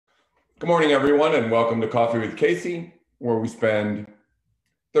Good morning, everyone, and welcome to Coffee with Casey, where we spend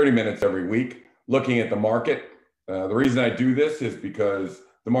 30 minutes every week looking at the market. The reason I do this is because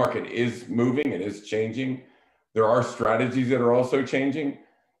the market is moving, it is changing. There are strategies that are also changing.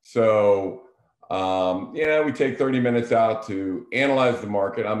 So, we take 30 minutes out to analyze the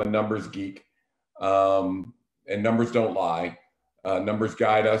market. I'm a numbers geek, and numbers don't lie. Numbers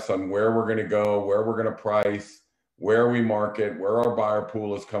guide us on where we're going to go, where we're going to price, where we market, where our buyer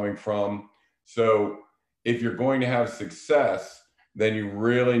pool is coming from. So if you're going to have success, then you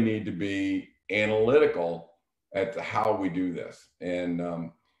really need to be analytical at how we do this. And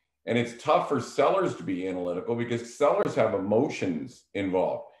it's tough for sellers to be analytical because sellers have emotions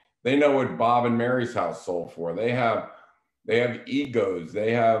involved. They know what Bob and Mary's house sold for. They have egos.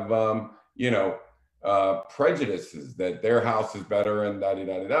 They have prejudices that their house is better and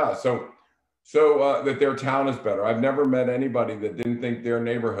da-da-da-da-da. So that their town is better. I've never met anybody that didn't think their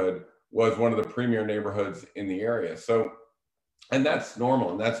neighborhood was one of the premier neighborhoods in the area. So, and that's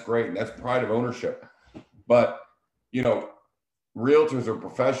normal and that's great. And that's pride of ownership. But, realtors are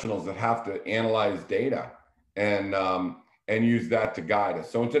professionals that have to analyze data and use that to guide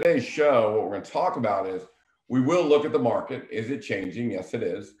us. So in today's show, what we're going to talk about is we will look at the market. Is it changing? Yes, it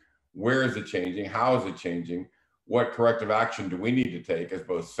is. Where is it changing? How is it changing? What corrective action do we need to take as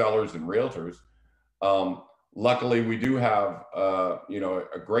both sellers and realtors? Luckily, we do have a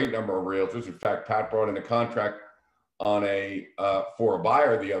great number of realtors. In fact, Pat brought in a contract on for a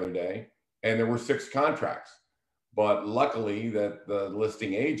buyer the other day, and there were 6 contracts. But luckily, that the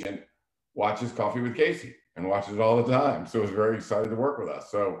listing agent watches Coffee with Casey and watches all the time, so is very excited to work with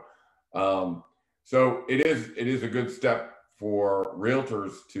us. So, so it is a good step for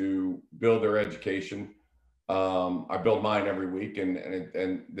realtors to build their education. I build mine every week,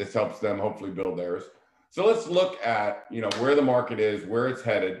 and this helps them hopefully build theirs. So let's look at where the market is, where it's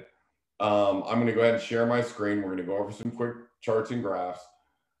headed. I'm going to go ahead and share my screen. We're going to go over some quick charts and graphs.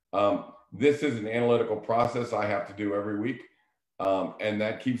 This is an analytical process I have to do every week, and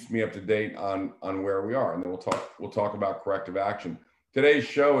that keeps me up to date on where we are. And then we'll talk about corrective action. Today's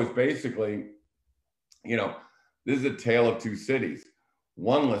show is basically, this is a tale of two cities.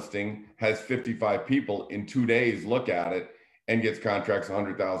 One listing has 55 people in 2 days look at it and gets contracts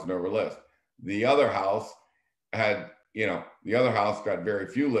 100,000 over list. The other house got very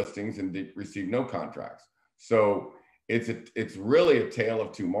few listings and received no contracts. So it's really a tale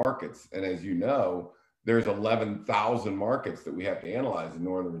of two markets. And as you know, there's 11,000 markets that we have to analyze in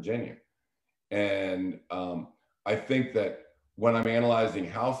Northern Virginia. And I think that when I'm analyzing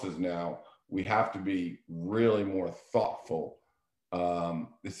houses now, we have to be really more thoughtful.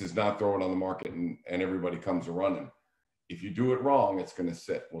 This is not throw it on the market and everybody comes a running. If you do it wrong, it's going to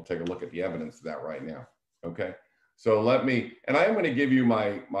sit. We'll take a look at the evidence of that right now. Okay. So I am going to give you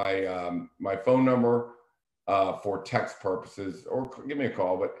my phone number for text purposes, or give me a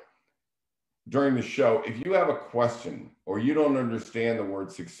call. But during the show, if you have a question or you don't understand the word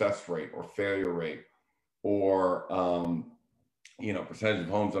success rate or failure rate or, percentage of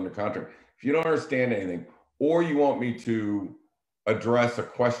homes under contract, if you don't understand anything, or you want me to address a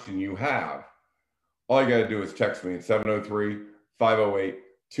question you have, all you got to do is text me at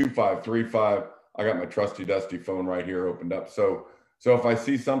 703-508-2535. I got my trusty dusty phone right here opened up. So if I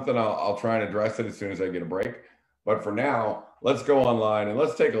see something, I'll try and address it as soon as I get a break. But for now, let's go online and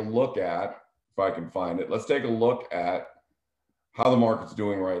let's take a look at, if I can find it, let's take a look at how the market's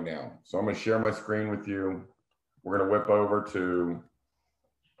doing right now. So I'm going to share my screen with you. We're going to whip over to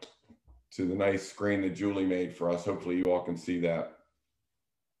the nice screen that Julie made for us. Hopefully you all can see that.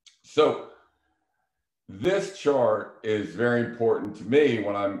 So this chart is very important to me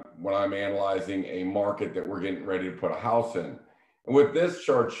when I'm analyzing a market that we're getting ready to put a house in. And what this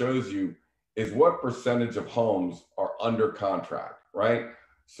chart shows you is what percentage of homes are under contract, right?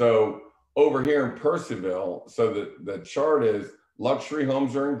 So over here in Percival, so the chart is luxury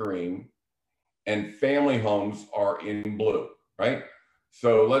homes are in green and family homes are in blue, right?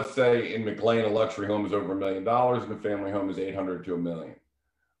 So let's say in McLean, a luxury home is over $1 million and a family home is 800 to $1 million.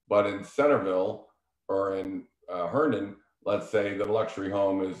 But in Centerville or in Herndon, let's say the luxury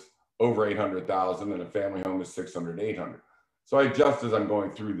home is over 800,000 and a family home is 600, 800. So I adjust as I'm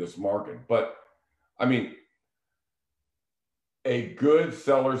going through this market. But I mean, a good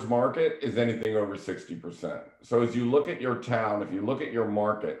seller's market is anything over 60%. So as you look at your town, if you look at your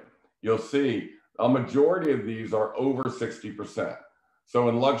market, you'll see a majority of these are over 60%. So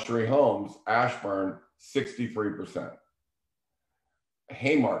in luxury homes, Ashburn, 63%.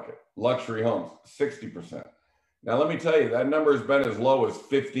 Haymarket, luxury homes, 60%. Now, let me tell you, that number has been as low as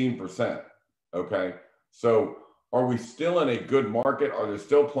 15%, okay? So Are we still in a good market? Are there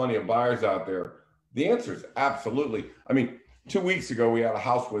still plenty of buyers out there? The answer is absolutely. I mean, 2 weeks ago, we had a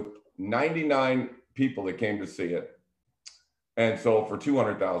house with 99 people that came to see it and sold for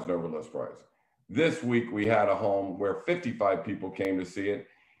 $200,000 over list price. This week, we had a home where 55 people came to see it,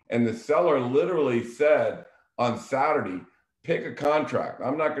 and the seller literally said on Saturday, pick a contract.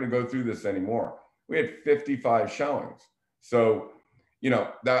 I'm not going to go through this anymore. We had 55 showings. So, you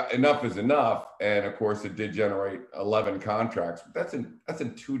know, that enough is enough. And of course, it did generate 11 contracts. But that's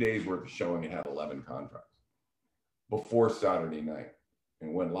in 2 days worth of showing. It had 11 contracts before Saturday night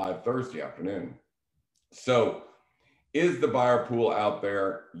and went live Thursday afternoon. So is the buyer pool out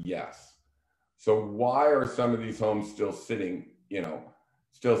there? Yes. So why are some of these homes still sitting,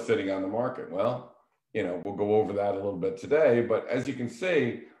 still sitting on the market? Well, we'll go over that a little bit today, but as you can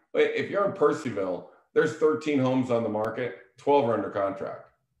see, if you're in Percyville, there's 13 homes on the market, 12 are under contract.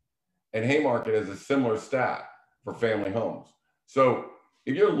 And Haymarket is a similar stat for family homes. So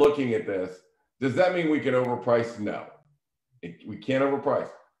if you're looking at this, does that mean we can overprice? No, we can't overprice,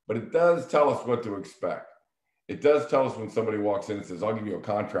 but it does tell us what to expect. It does tell us when somebody walks in and says, I'll give you a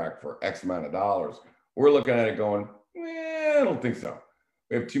contract for X amount of dollars. We're looking at it going, I don't think so.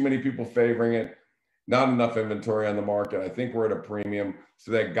 We have too many people favoring it, not enough inventory on the market. I think we're at a premium,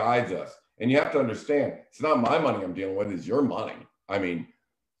 so that guides us. And you have to understand, it's not my money I'm dealing with, it's your money. I mean,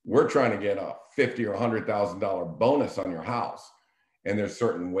 we're trying to get a $50,000 or $100,000 bonus on your house. And there's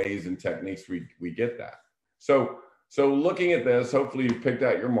certain ways and techniques we get that. So looking at this, hopefully you've picked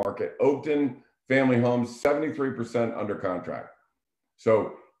out your market. Oakton family homes, 73% under contract.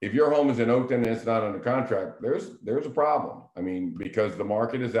 So if your home is in Oakton and it's not under contract, there's a problem. I mean, because the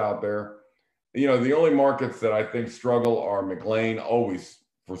market is out there. The only markets that I think struggle are McLean, always,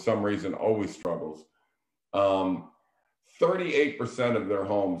 for some reason, always struggles. 38% of their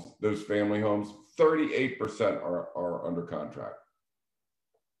homes, those family homes, 38% are under contract.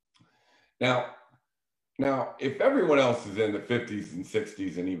 Now, if everyone else is in the 50s and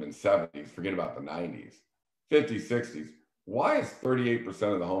 60s and even 70s, forget about the 90s, 50s, 60s, why is 38%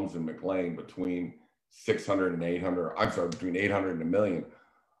 of the homes in McLean between 600 and 800, between 800 and a million?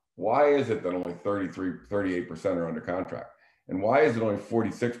 Why is it that only 38% are under contract? And why is it only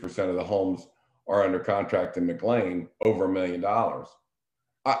 46% of the homes are under contract in McLean over $1 million? I'll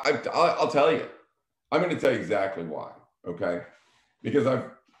tell you. I'm going to tell you exactly why, okay? Because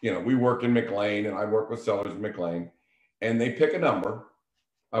we work in McLean and I work with sellers in McLean, and they pick a number.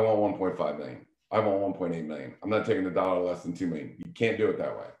 I want 1.5 million. I want 1.8 million. I'm not taking a dollar less than 2 million. You can't do it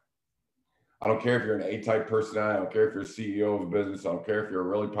that way. I don't care if you're an A-type personality. I don't care if you're a CEO of a business. I don't care if you're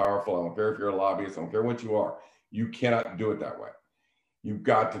really powerful. I don't care if you're a lobbyist. I don't care what you are. You cannot do it that way. You've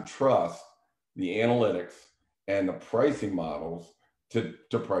got to trust the analytics and the pricing models to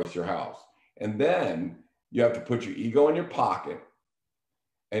price your house. And then you have to put your ego in your pocket,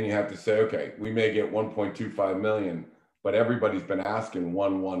 and you have to say, okay, we may get 1.25 million, but everybody's been asking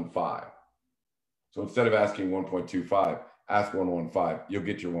 115. So instead of asking 1.25, ask 115. You'll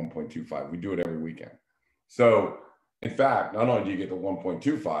get your 1.25. We do it every weekend. So in fact, not only do you get the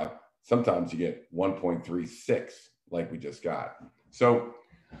 1.25, sometimes you get 1.36 like we just got. So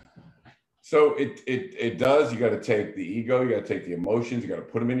it does, you got to take the ego, you got to take the emotions, you got to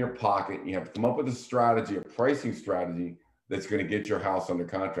put them in your pocket. And you have to come up with a strategy, a pricing strategy that's going to get your house under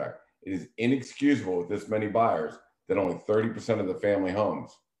contract. It is inexcusable with this many buyers that only 30% of the family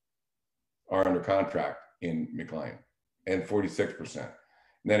homes are under contract in McLean, and 46%. And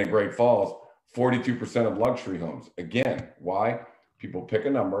then in Great Falls, 42% of luxury homes. Again, why? People pick a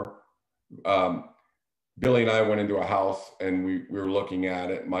number. Billy and I went into a house and we were looking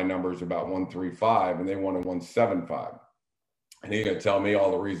at it. My number is about 135 and they wanted 175. And you're going to tell me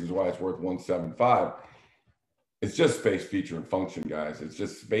all the reasons why it's worth 175. It's just space, feature, and function, guys. It's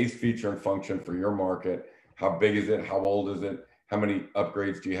just space, feature, and function for your market. How big is it? How old is it? How many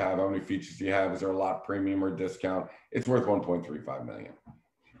upgrades do you have? How many features do you have? Is there a lot premium or discount? It's worth 1.35 million.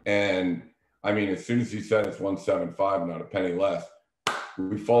 And I mean, as soon as he said it's 175, not a penny less,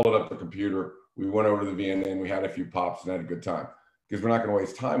 we folded up the computer. We went over to the VNN. We had a few pops and had a good time, because we're not going to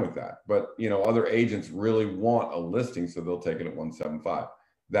waste time with that. But other agents really want a listing, so they'll take it at 175.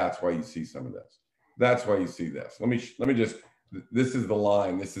 That's why you see some of this. That's why you see this. Let me just, this is the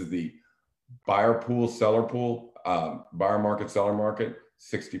line. This is the buyer pool, seller pool, buyer market, seller market,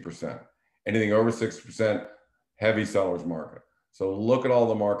 60%. Anything over 60%, heavy sellers market. So look at all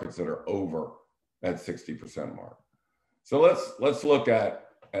the markets that are over that 60% mark. So let's look at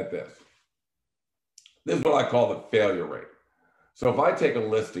this. This is what I call the failure rate. So if I take a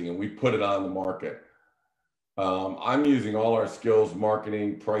listing and we put it on the market, I'm using all our skills,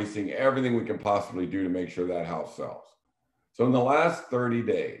 marketing, pricing, everything we can possibly do to make sure that house sells. So in the last 30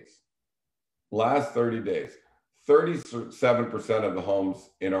 days, 37% of the homes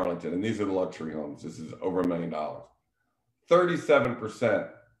in Arlington, and these are the luxury homes, this is over $1 million, 37%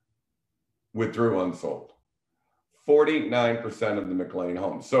 withdrew unsold. 49% of the McLean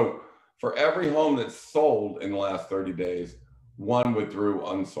homes. So for every home that's sold in the last 30 days, one withdrew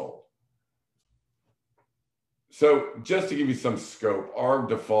unsold. So just to give you some scope, our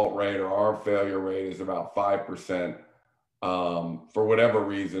default rate or our failure rate is about 5%. For whatever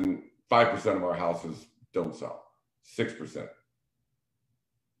reason, 5% of our houses don't sell, 6%.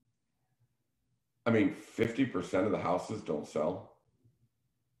 I mean, 50% of the houses don't sell.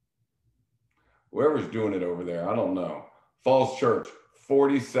 Whoever's doing it over there, I don't know. Falls Church,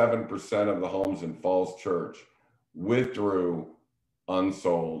 47% of the homes in Falls Church withdrew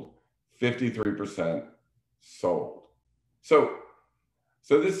unsold, 53% sold. So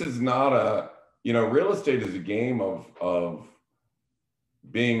this is not a, real estate is a game of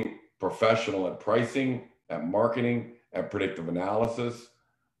being professional at pricing, at marketing, at predictive analysis.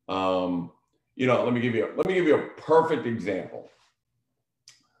 Let me give you a perfect example.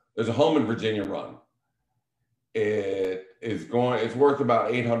 There's a home in Virginia Run. It's worth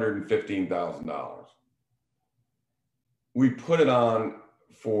about $815,000. We put it on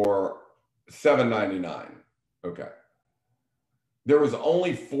for $799. Okay. There was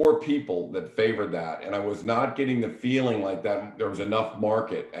only 4 people that favored that, and I was not getting the feeling like that there was enough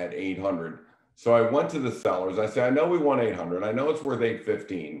market at 800. So I went to the sellers. I said, I know we want 800. I know it's worth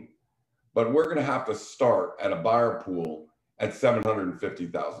 815, but we're going to have to start at a buyer pool at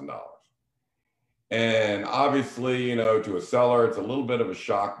 $750,000. And obviously, to a seller, it's a little bit of a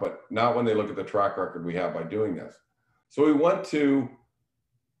shock, but not when they look at the track record we have by doing this. So we went to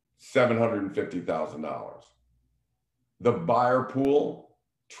 $750,000. The buyer pool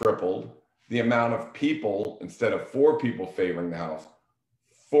tripled. The amount of people, instead of 4 people favoring the house,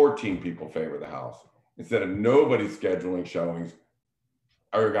 14 people favor the house. Instead of nobody scheduling showings,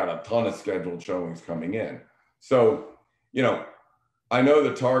 I got a ton of scheduled showings coming in. So, I know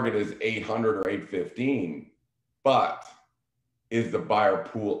the target is 800 or 815, but is the buyer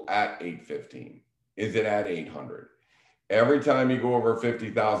pool at 815? Is it at 800? Every time you go over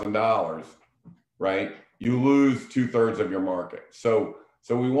 $50,000, right, you lose 2/3 of your market. So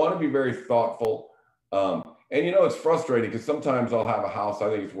we want to be very thoughtful. And it's frustrating because sometimes I'll have a house I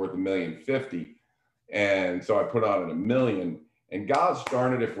think it's worth $1,050,000, and so I put on at $1 million. And gosh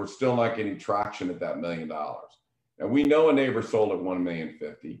darn it, if we're still not getting traction at that $1 million. And we know a neighbor sold at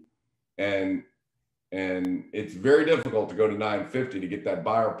 $1,050,000, and it's very difficult to go to $950 to get that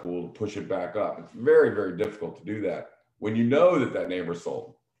buyer pool to push it back up. It's very, very difficult to do that when you know that neighbor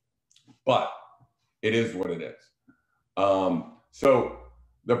sold. But it is what it is. So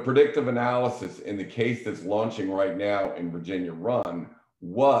the predictive analysis in the case that's launching right now in Virginia Run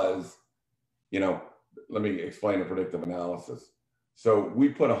was, let me explain the predictive analysis. So we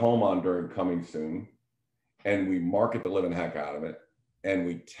put a home on during Coming Soon, and we market the living heck out of it, and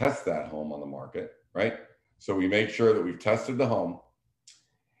we test that home on the market, right? So we make sure that we've tested the home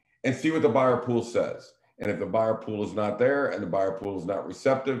and see what the buyer pool says. And if the buyer pool is not there, and the buyer pool is not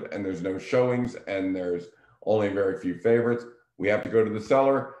receptive, and there's no showings, and there's only very few favorites, we have to go to the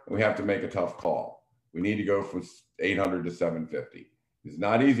seller, and we have to make a tough call. We need to go from 800 to 750. It's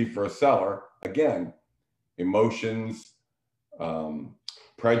not easy for a seller. Again, emotions,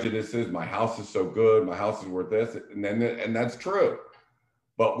 prejudices. My house is so good. My house is worth this, and that's true.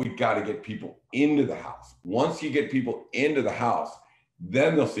 But we've got to get people into the house. Once you get people into the house,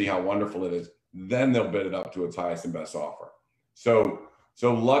 then they'll see how wonderful it is. Then they'll bid it up to its highest and best offer. So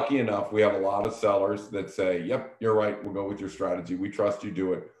lucky enough, we have a lot of sellers that say, yep, you're right. We'll go with your strategy. We trust you.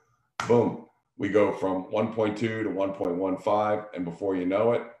 Do it. Boom. We go from 1.2 to 1.15. And before you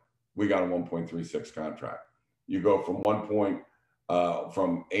know it, we got a 1.36 contract. You go from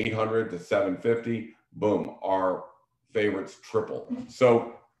from 800 to 750, boom, our favorites triple.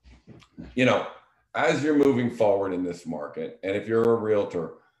 So, as you're moving forward in this market, and if you're a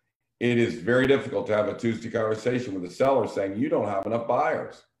realtor, it is very difficult to have a Tuesday conversation with a seller saying, you don't have enough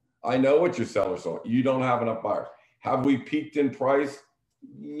buyers. I know what your seller saw. You don't have enough buyers. Have we peaked in price?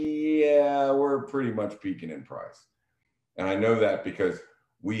 Yeah, we're pretty much peaking in price. And I know that because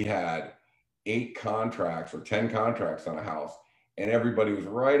we had 8 contracts or 10 contracts on a house, and everybody was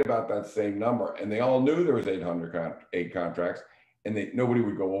right about that same number. And they all knew there was 8 contracts, and nobody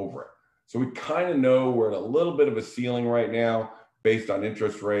would go over it. So we kind of know we're at a little bit of a ceiling right now based on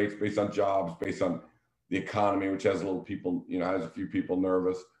interest rates, based on jobs, based on the economy, which has a little people, has a few people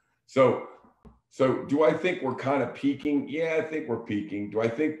nervous. So So do I think we're kind of peaking? Yeah, I think we're peaking. Do I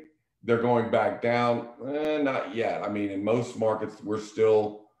think they're going back down? Not yet. I mean, in most markets, we're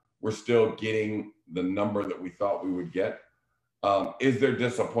still getting the number that we thought we would get. Is there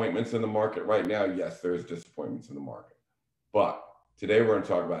disappointments in the market right now? Yes, there's disappointments in the market. But today we're going to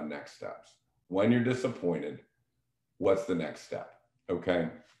talk about next steps. When you're disappointed, what's the next step? Okay.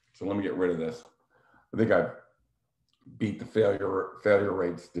 So let me get rid of this. I think I've beat the failure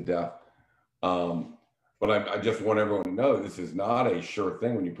rates to death. But I just want everyone to know this is not a sure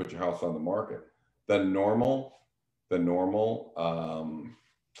thing when you put your house on the market. The normal, what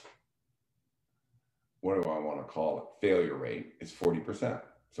do I want to call it? Failure rate is 40%.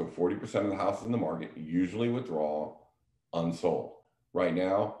 So 40% of the houses in the market usually withdraw unsold. Right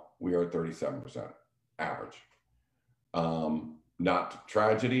now, we are at 37% average. Not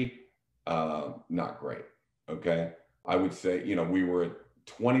tragedy, not great. Okay. I would say, we were at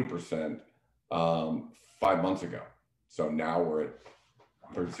 20% 5 months ago. So now we're at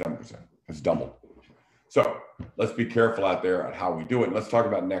 37%. It's doubled. So let's be careful out there at how we do it. Let's talk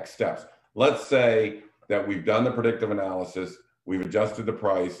about next steps. Let's say that we've done the predictive analysis, we've adjusted the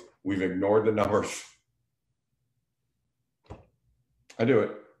price, we've ignored the numbers. I do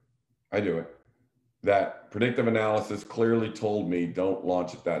it. That predictive analysis clearly told me don't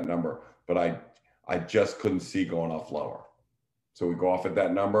launch at that number, but I just couldn't see going off lower. So we go off at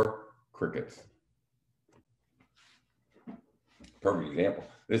that number, crickets. Perfect example.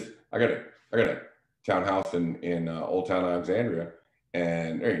 I got a townhouse in Old Town Alexandria,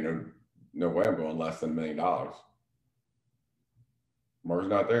 and there no way I'm going less than $1 million. Mark's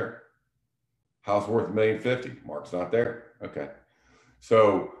not there. House worth $1.05 million. Mark's not there. Okay.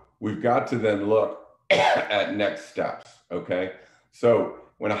 So we've got to then look at next steps. Okay. So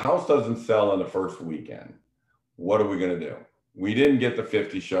when a house doesn't sell in the first weekend, what are we going to do? We didn't get the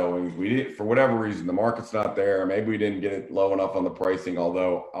 50 showings. We didn't, for whatever reason, the market's not there. Maybe we didn't get it low enough on the pricing,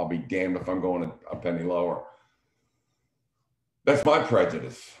 although I'll be damned if I'm going a penny lower. That's my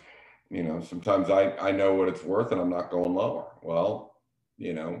prejudice. Sometimes I know what it's worth and I'm not going lower. Well,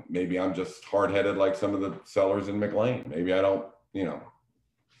 maybe I'm just hard-headed like some of the sellers in McLean. Maybe I don't,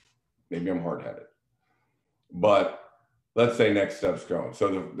 maybe I'm hard-headed. But let's say next steps going.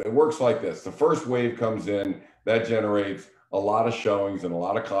 So it works like this. The first wave comes in, that generates a lot of showings and a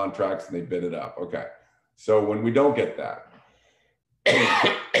lot of contracts, and they bid it up. Okay. So when we don't get that,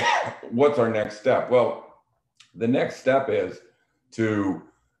 what's our next step? Well, the next step is to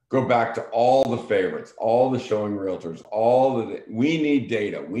go back to all the favorites, all the showing realtors, we need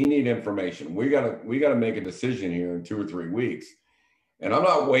data, we need information. We gotta make a decision here in 2 or 3 weeks. And I'm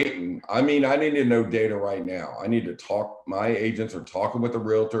not waiting. I mean, I need to know data right now. I need to talk. My agents are talking with the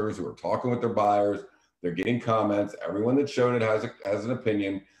realtors who are talking with their buyers. They're getting comments. Everyone that showed it has an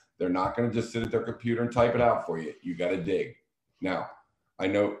opinion. They're not going to just sit at their computer and type it out for you. You got to dig. Now, I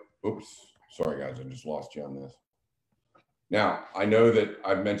know, oops, sorry guys, I just lost you on this. Now, I know that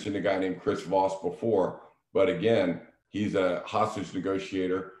I've mentioned a guy named Chris Voss before, but again, he's a hostage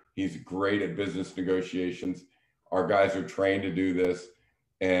negotiator. He's great at business negotiations. Our guys are trained to do this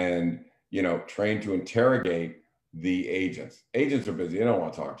and, trained to interrogate the agents. Agents are busy. They don't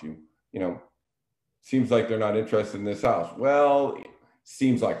want to talk to you. Seems like they're not interested in this house. Well,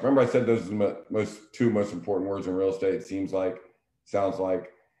 seems like. Remember I said those are the two most important words in real estate. Seems like, sounds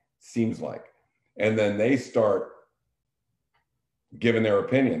like, seems like. And then they start giving their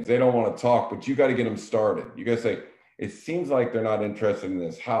opinions. They don't want to talk, but you got to get them started. You got to say, it seems like they're not interested in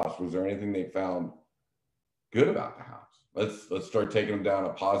this house. Was there anything they found good about the house? Let's start taking them down a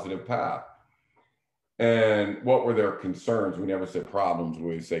positive path. And what were their concerns? We never say problems,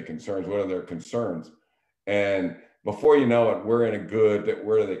 we say concerns. What are their concerns? And before you know it, we're in a good,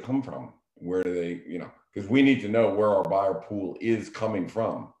 where do they come from? Where do they, because we need to know where our buyer pool is coming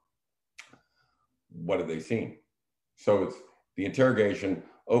from. What have they seen? So it's the interrogation,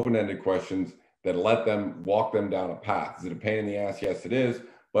 open-ended questions that let them walk them down a path. Is it a pain in the ass? Yes, it is,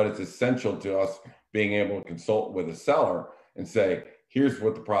 but it's essential to us being able to consult with a seller and say, here's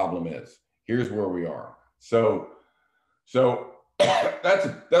what the problem is. Here's where we are. So that's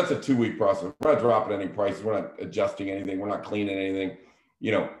a 2-week process. We're not dropping any prices. We're not adjusting anything. We're not cleaning anything.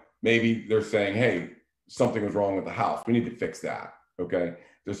 Maybe they're saying, hey, something was wrong with the house. We need to fix that. Okay.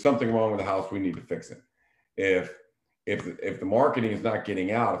 There's something wrong with the house. We need to fix it. If the marketing is not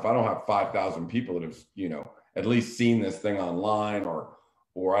getting out, if I don't have 5,000 people that have, at least seen this thing online or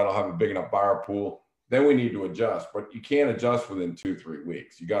I don't have a big enough buyer pool, then we need to adjust. But you can't adjust within 2-3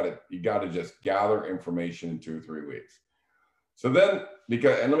 weeks. You got to just gather information in 2 or 3 weeks. So then,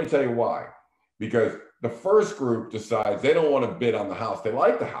 and let me tell you why. Because the first group decides they don't want to bid on the house. They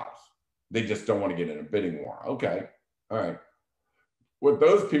like the house. They just don't want to get in a bidding war. Okay. All right. What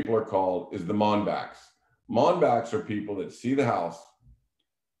those people are called is the Monbacks. Monbacks are people that see the house,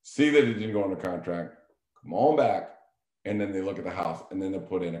 see that it didn't go under contract, come on back, and then they look at the house and then they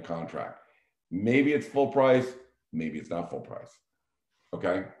put in a contract. Maybe it's full price, maybe it's not full price.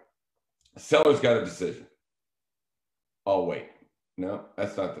 Okay. Seller's got a decision. Oh, wait. No,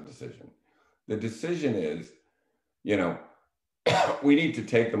 that's not the decision. The decision is, you know, we need to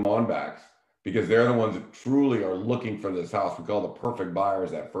take them on backs because they're the ones that truly are looking for this house. We call the perfect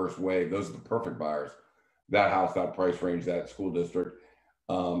buyers that first wave. Those are the perfect buyers. That house, that price range, that school district,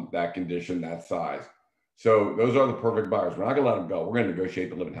 that condition, that size. So those are the perfect buyers. We're not going to let them go. We're going to negotiate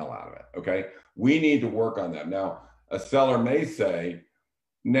the living hell out of it. Okay. We need to work on that. Now, a seller may say,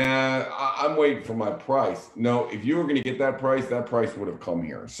 nah, I'm waiting for my price. No, if you were going to get that price would have come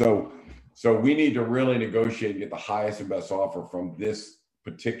here. So we need to really negotiate and get the highest and best offer from this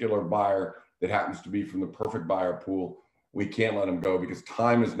particular buyer that happens to be from the perfect buyer pool. We can't let them go because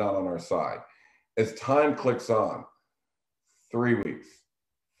time is not on our side. As time clicks on, 3 weeks,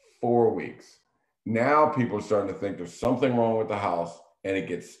 4 weeks, now people are starting to think there's something wrong with the house and it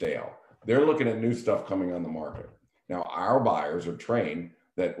gets stale. They're looking at new stuff coming on the market. Now, our buyers are trained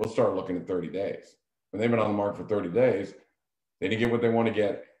that we'll start looking at 30 days. When they've been on the market for 30 days, they didn't get what they want to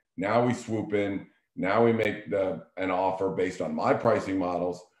get. Now we swoop in. Now we make an offer based on my pricing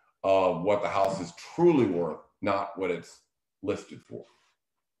models of what the house is truly worth, not what it's listed for.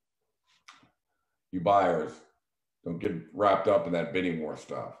 You buyers, don't get wrapped up in that bidding war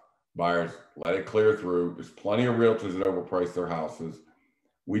stuff. Buyers, let it clear through. There's plenty of realtors that overprice their houses.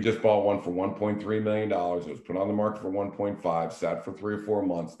 We just bought one for $1.3 million. It was put on the market for 1.5, sat for 3 or 4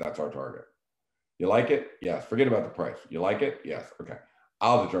 months. That's our target. You like it? Yes. Forget about the price. You like it? Yes. Okay.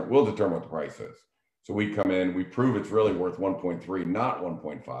 We'll determine what the price is. So we come in, we prove it's really worth 1.3, not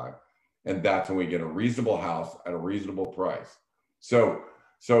 1.5. And that's when we get a reasonable house at a reasonable price. So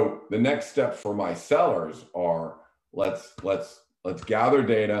the next steps for my sellers are let's gather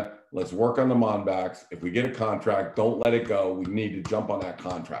data. Let's work on the Monbacks. If we get a contract, don't let it go. We need to jump on that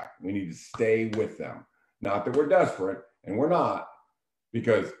contract. We need to stay with them. Not that we're desperate, and we're not,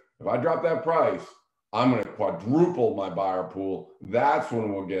 because if I drop that price, I'm going to quadruple my buyer pool. That's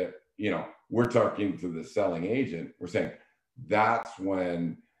when we'll get, we're talking to the selling agent. We're saying that's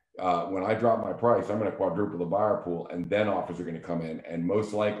when I drop my price, I'm going to quadruple the buyer pool, and then offers are going to come in, and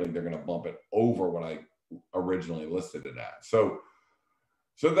most likely they're going to bump it over what I originally listed it at. So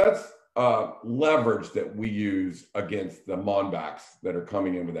that's leverage that we use against the Monbacks that are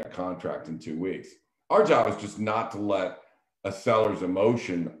coming in with that contract in 2 weeks. Our job is just not to let a seller's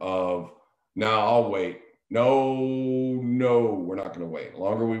emotion of, now I'll wait. No, we're not going to wait. The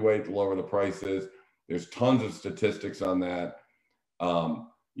longer we wait, the lower the price is. There's tons of statistics on that.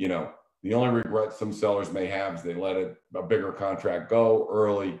 The only regret some sellers may have is they let a bigger contract go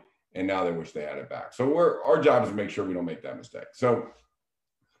early, and now they wish they had it back. So our job is to make sure we don't make that mistake.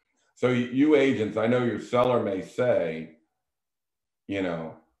 So you agents, I know your seller may say,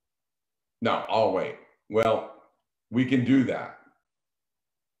 no, I'll wait. Well, we can do that.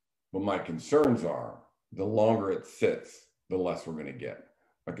 But my concerns are the longer it sits, the less we're going to get.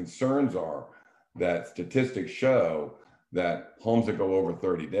 My concerns are that statistics show that homes that go over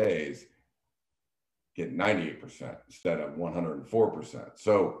 30 days get 98% instead of 104%.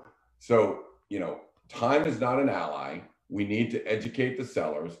 So, time is not an ally. We need to educate the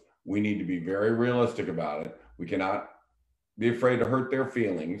sellers. We need to be very realistic about it. We cannot be afraid to hurt their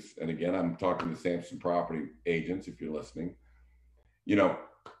feelings. And again, I'm talking to Samson Property agents, if you're listening.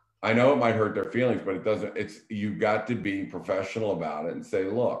 I know it might hurt their feelings, but it doesn't. You've got to be professional about it and say,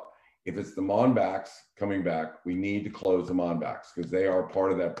 look, if it's the Monbacks coming back, we need to close the Monbacks because they are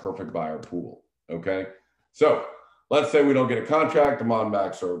part of that perfect buyer pool. Okay. So let's say we don't get a contract. The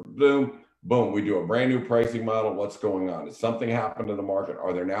Monbacks are boom. We do a brand new pricing model. What's going on? Has something happened to the market?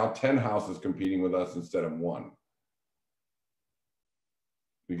 Are there now 10 houses competing with us instead of 1?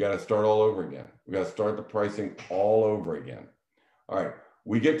 We got to start all over again. We got to start the pricing all over again. All right.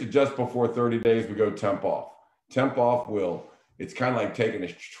 We get to just before 30 days, we go temp off. Temp off it's kind of like taking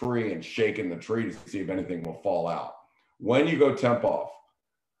a tree and shaking the tree to see if anything will fall out. When you go temp off,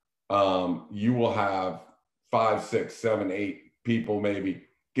 you will have 5, 6, 7, 8 people maybe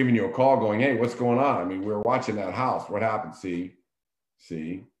giving you a call going, hey, what's going on? I mean, we were watching that house. What happened? See,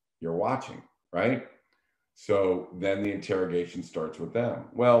 you're watching, right? So then the interrogation starts with them.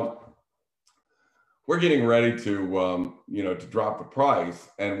 Well, we're getting ready to, to drop the price.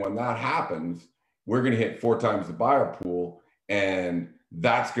 And when that happens, we're going to hit 4 times the buyer pool. And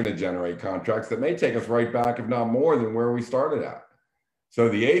that's going to generate contracts that may take us right back, if not more than where we started at. So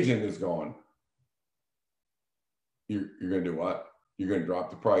the agent is going, you're going to do what? You're going to drop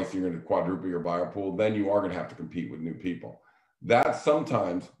the price. You're going to quadruple your buyer pool. Then you are going to have to compete with new people. That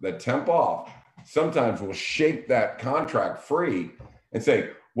sometimes, that temp off, sometimes will shake that contract free and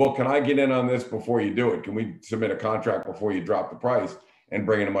say, well, can I get in on this before you do it? Can we submit a contract before you drop the price and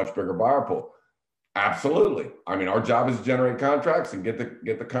bring in a much bigger buyer pool? Absolutely. I mean, our job is to generate contracts and get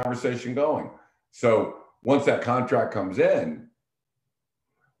the conversation going. So once that contract comes in,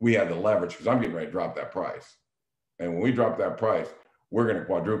 we have the leverage because I'm getting ready to drop that price. And when we drop that price, we're going to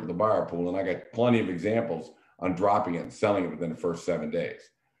quadruple the buyer pool. And I got plenty of examples on dropping it and selling it within the first 7 days.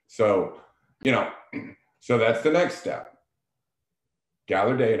 So, you know, so that's the next step.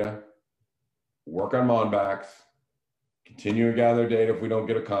 Gather data, work on monbacks, continue to gather data. If we don't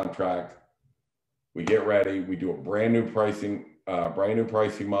get a contract, we get ready. We do a brand new pricing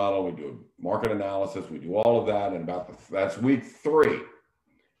model. We do a market analysis. We do all of that. And that's week 3.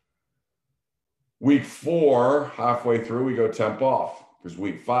 Week 4, halfway through, we go temp off because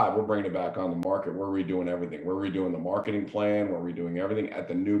week 5, we're bringing it back on the market. We're redoing everything. We're redoing the marketing plan. We're redoing everything at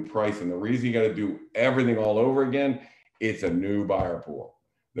the new price. And the reason you got to do everything all over again, it's a new buyer pool.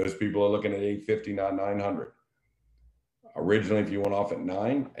 Those people are looking at 850, not 900. Originally, if you went off at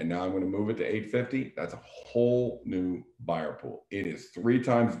 9 and now I'm going to move it to 850, that's a whole new buyer pool. It is 3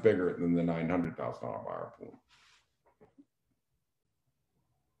 times bigger than the $900,000 buyer pool.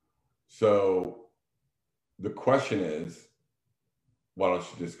 So the question is, why don't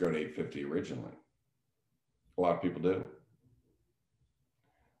you just go to 850 originally? A lot of people do.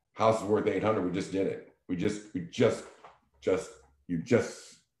 House is worth 800. We just did it. You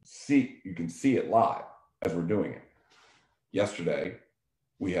can see it live as we're doing it. Yesterday,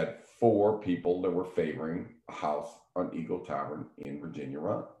 we had 4 people that were favoring a house on Eagle Tavern in Virginia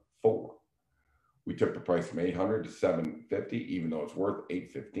Run. 4. We took the price from 800 to 750, even though it's worth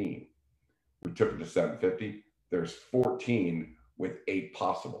 815. We took it to 750. There's 14 with 8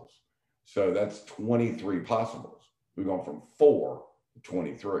 possibles. So that's 23 possibles. We've gone from 4 to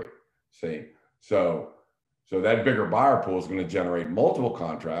 23. See? So that bigger buyer pool is going to generate multiple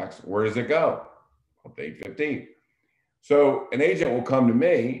contracts. Where does it go? Up to 815. So an agent will come to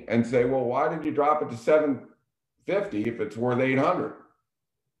me and say, well, why did you drop it to 750 if it's worth 800?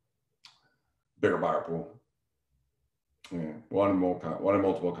 Bigger buyer pool. Yeah, one in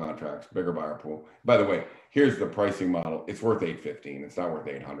multiple contracts, bigger buyer pool. By the way, here's the pricing model. It's worth 815. It's not worth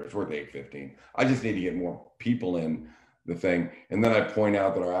 800. It's worth 815. I just need to get more people in the thing. And then I point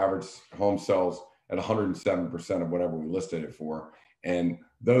out that our average home sells at 107% of whatever we listed it for. And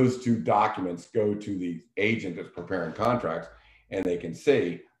those 2 documents go to the agent that's preparing contracts, and they can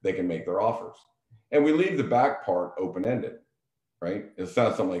make their offers. And we leave the back part open-ended, right? It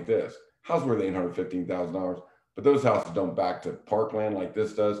sounds something like this. House worth $815,000. But those houses don't back to parkland like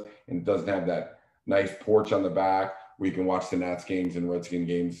this does, and it doesn't have that nice porch on the back where you can watch the Nats games and Redskin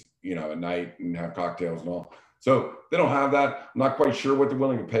games, you know, at night and have cocktails and all. So they don't have that. I'm not quite sure what they're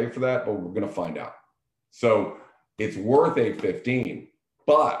willing to pay for that, but we're going to find out. So it's worth $815,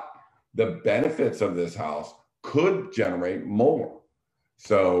 but the benefits of this house could generate more.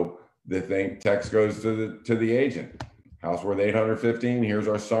 So the text goes to the agent. House worth $815. Here's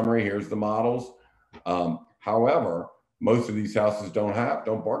our summary. Here's the models. However, most of these houses don't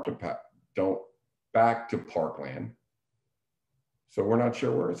back to parkland. So we're not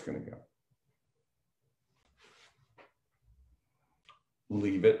sure where it's going to go.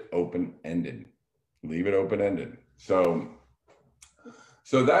 Leave it open-ended. Leave it open-ended. So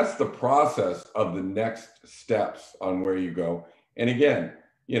that's the process of the next steps on where you go. And again,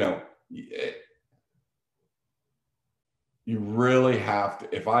 you know, you really have to,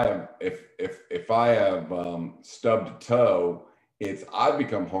 if I have stubbed toe, I've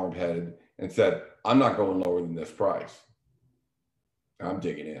become hard-headed and said, I'm not going lower than this price. I'm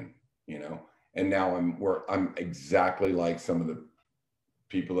digging in, you know, and now I'm exactly like some of the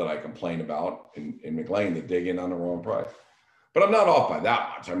people that I complain about in McLean that dig in on the wrong price. But I'm not off by that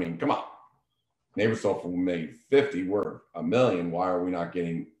much. I mean, come on. Neighbors sold for $1,050,000. We're $1 million. Why are we not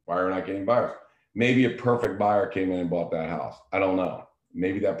getting buyers? Maybe a perfect buyer came in and bought that house. I don't know.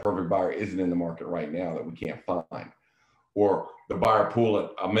 Maybe that perfect buyer isn't in the market right now that we can't find. Or the buyer pool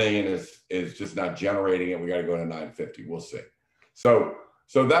at $1 million is just not generating it. We got to go to 950. We'll see. So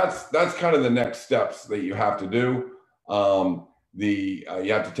that's kind of the next steps that you have to do. You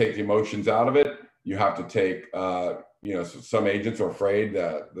have to take the emotions out of it. You have to take, you know, so some agents are afraid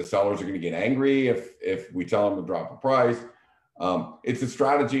that the sellers are going to get angry if we tell them to drop a price. It's a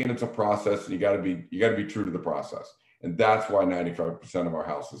strategy and it's a process, and you got to be true to the process. And that's why 95% of our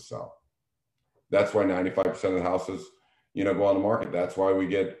houses sell. That's why 95% of the houses, go on the market. That's why we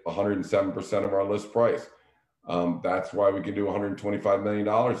get 107% of our list price. That's why we can do $125 million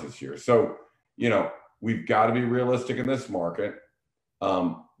this year. So, we've got to be realistic in this market.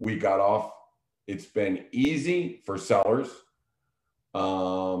 We got off. It's been easy for sellers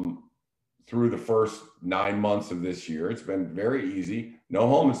through the first 9 months of this year. It's been very easy. No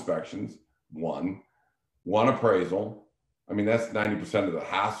home inspections, one appraisal. I mean, that's 90% of the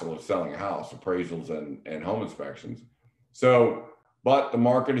hassle of selling a house, appraisals and home inspections. So, but the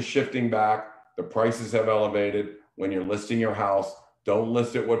market is shifting back. The prices have elevated. When you're listing your house, don't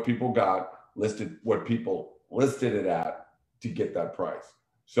list it what people got, list it what people listed it at to get that price.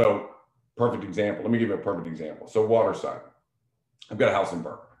 So, perfect example. Let me give you a perfect example. So, Waterside. I've got a house in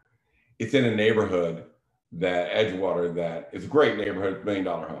Burke. It's in a neighborhood that Edgewater, that is a great neighborhood, $1 million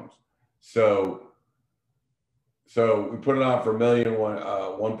homes. So we put it on for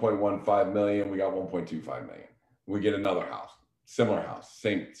 1.15 million. We got 1.25 million. We get another house, similar house,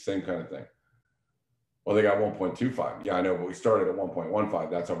 same kind of thing. Well, they got 1.25. Yeah, I know, but we started at 1.15.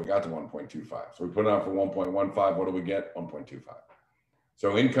 That's how we got to 1.25. So we put it on for 1.15. What do we get? 1.25.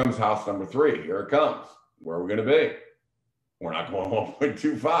 So in comes house number 3. Here it comes. Where are we going to be? We're not going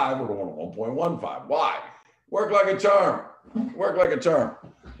 1.25. We're going 1.15. Why? Work like a charm. Work like a charm.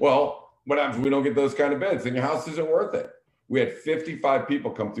 Well, what happens if we don't get those kind of bids? Then your house isn't worth it. We had 55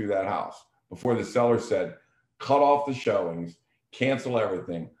 people come through that house before the seller said, cut off the showings, cancel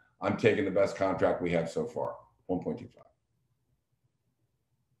everything. I'm taking the best contract we have so far, 1.25.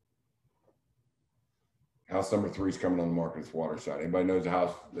 House number 3 is coming on the market. It's Waterside. Anybody knows a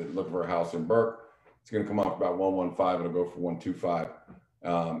house that looking for a house in Burke? It's going to come off about 115. It'll go for 125.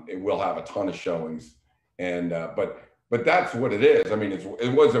 It will have a ton of showings, and but that's what it is. I mean,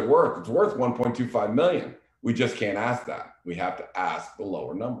 what's it worth? It's worth 1.25 million. We just can't ask that. We have to ask the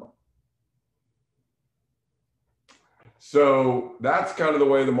lower number. So that's kind of the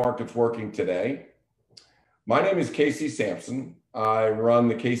way the market's working today. My name is Casey Samson. I run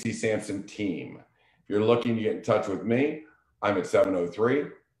the Casey Samson Team. If you're looking to get in touch with me, I'm at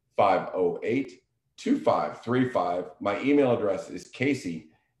 703-508-2535. My email address is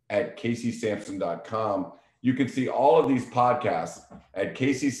casey@caseysamson.com. You can see all of these podcasts at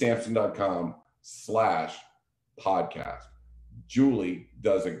caseysamson.com/podcast. Julie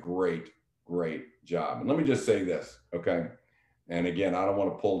does a great job. And let me just say this, okay? And again, I don't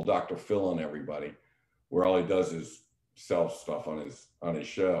want to pull Dr. Phil on everybody, where all he does is sell stuff on his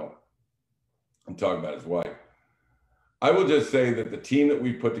show. I'm talking about his wife. I will just say that the team that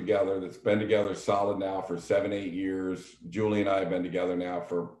we put together, that's been together solid now for 7-8 years, Julie and I have been together now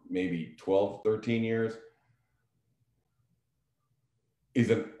for maybe 12, 13 years, is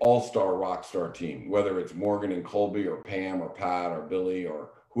an all-star rock star team, whether it's Morgan and Colby or Pam or Pat or Billy or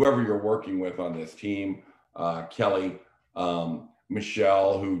whoever you're working with on this team, Kelly,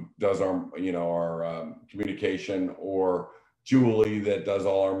 Michelle, who does our communication, or Julie that does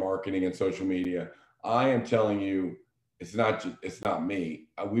all our marketing and social media. I am telling you, it's not me.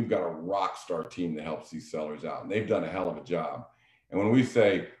 We've got a rock star team that helps these sellers out, and they've done a hell of a job. And when we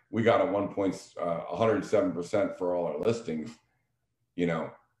say we got a 107% for all our listings,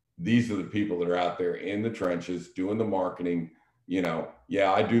 these are the people that are out there in the trenches doing the marketing.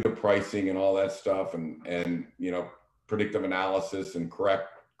 Yeah, I do the pricing and all that stuff, and predictive analysis and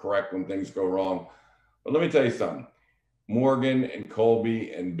correct when things go wrong. But let me tell you something. Morgan and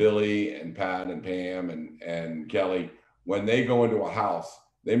Colby and Billy and Pat and Pam and Kelly, when they go into a house,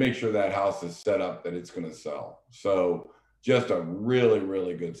 they make sure that house is set up that it's going to sell. So just a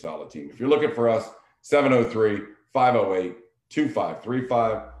really good solid team. If you're looking for us,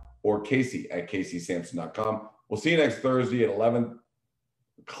 703-508-2535 or Casey@caseysamson.com. We'll see you next Thursday at 11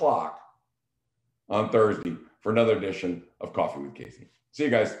 o'clock on Thursday for another edition of Coffee with Casey. See you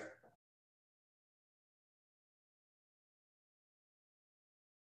guys.